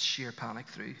just puts sheer panic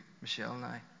through Michelle and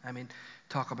I. I mean,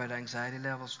 talk about anxiety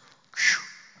levels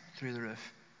through the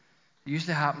roof. It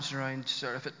usually happens around,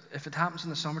 if it happens in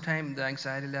the summertime, the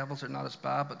anxiety levels are not as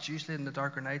bad, but it's usually in the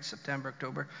darker nights, September,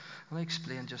 October. I'll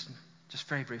explain just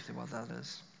very briefly what that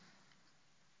is.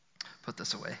 Put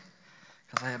this away,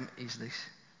 because I am easily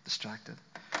distracted.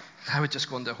 I would just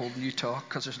go into a whole new talk,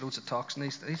 because there's loads of talks, and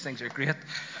these things are great.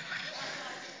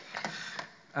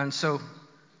 And so,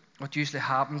 what usually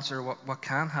happens, or what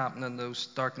can happen in those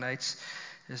dark nights,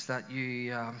 is that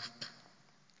you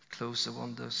close the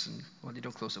windows, and well, you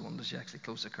don't close the windows, you actually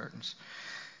close the curtains.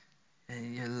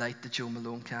 And you light the Joe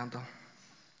Malone candle.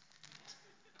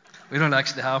 We don't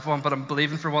actually have one, but I'm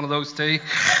believing for one of those too.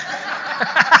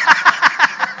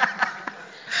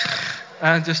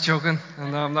 I'm just joking.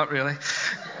 No, I'm not really.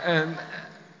 And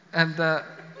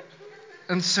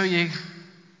so you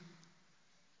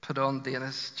put on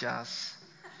Danish jazz.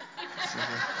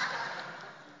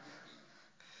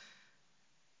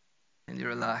 And you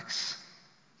relax.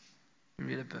 You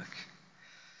read a book.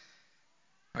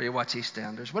 Or you watch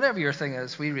EastEnders. Whatever your thing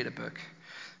is, we read a book.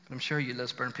 But I'm sure you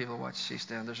Lisburn people watch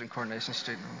EastEnders in Coronation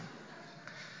Street.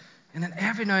 And then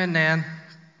every now and then,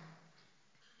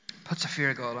 puts a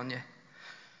fear of God on you.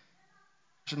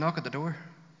 There's a knock at the door.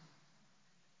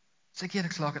 It's like 8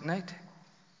 o'clock at night.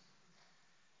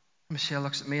 Michelle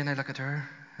looks at me and I look at her,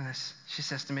 and she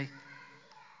says to me,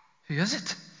 "Who is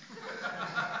it?"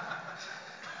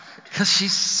 Because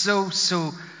she's so,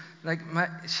 like,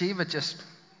 she would just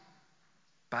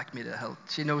back me to hilt.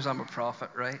 She knows I'm a prophet,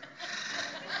 right?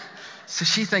 So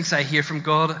she thinks I hear from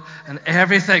God and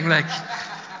everything, like,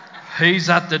 who's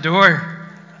at the door?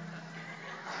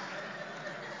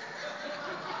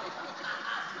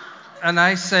 And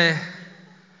I say,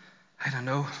 I don't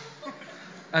know.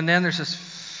 And then there's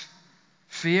this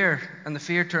fear, and the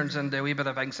fear turns into a wee bit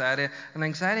of anxiety. And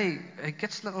anxiety, it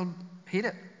gets a little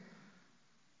heated,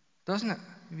 doesn't it?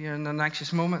 If you're in an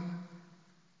anxious moment.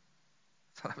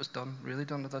 I thought I was done, really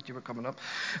done. I thought you were coming up.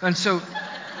 And so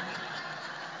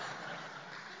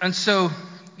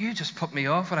you just put me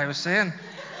off what I was saying.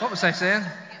 What was I saying?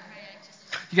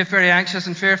 You get very anxious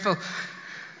and fearful.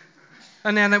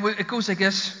 And then it goes like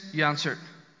this. You answered.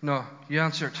 No, you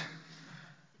answered.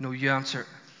 No, you answered.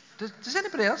 Does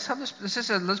anybody else have this? Is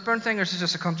this a Lisburn thing, or is this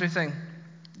just a country thing?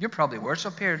 You're probably worse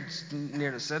up here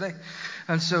near the city.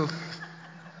 And so,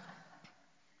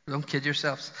 don't kid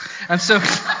yourselves. And so,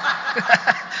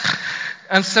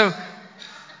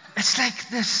 it's like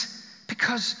this.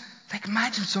 Because, like,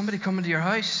 imagine somebody coming to your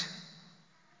house.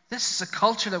 This is a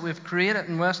culture that we've created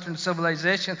in Western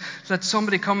civilization, that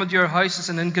somebody coming to your house is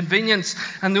an inconvenience,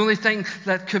 and the only thing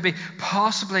that could be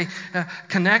possibly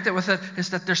connected with it is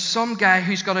that there's some guy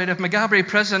who's got out of Maghaberry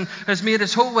prison, has made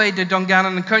his whole way to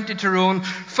Dungannon in County Tyrone,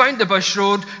 found the Bush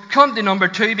Road, come to number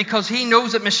 2 because he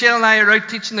knows that Michelle and I are out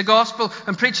teaching the gospel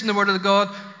and preaching the word of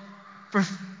God for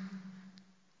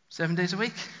 7 days a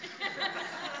week.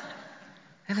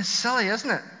 And it's silly, isn't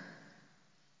it?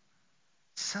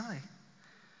 It's silly.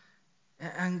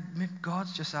 And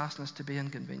God's just asking us to be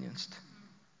inconvenienced.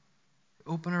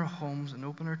 Open our homes and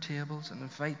open our tables and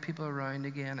invite people around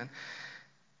again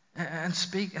and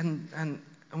speak and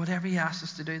whatever He asks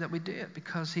us to do, that we do it,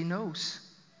 because He knows.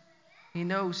 He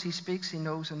knows. He speaks. He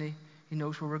knows, and He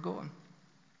knows where we're going.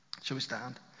 Shall we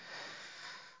stand?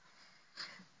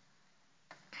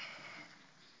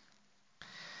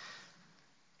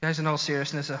 Guys, in all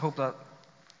seriousness, I hope that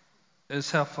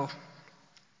is helpful.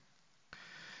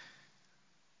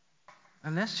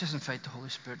 And let's just invite the Holy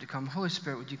Spirit to come. Holy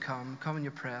Spirit, would you come? Come in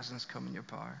your presence, come in your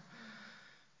power.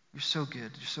 You're so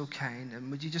good, you're so kind.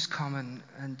 And would you just come and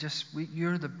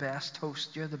you're the best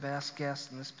host, you're the best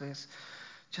guest in this place.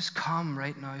 Just come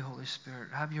right now, Holy Spirit.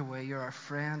 Have your way. You're our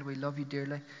friend. We love you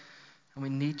dearly. And we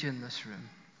need you in this room.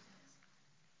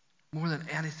 More than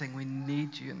anything, we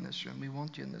need you in this room. We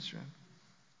want you in this room.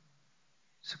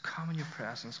 So come in your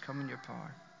presence. Come in your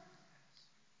power.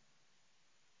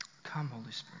 Come,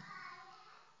 Holy Spirit.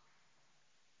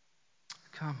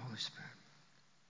 Come, Holy Spirit.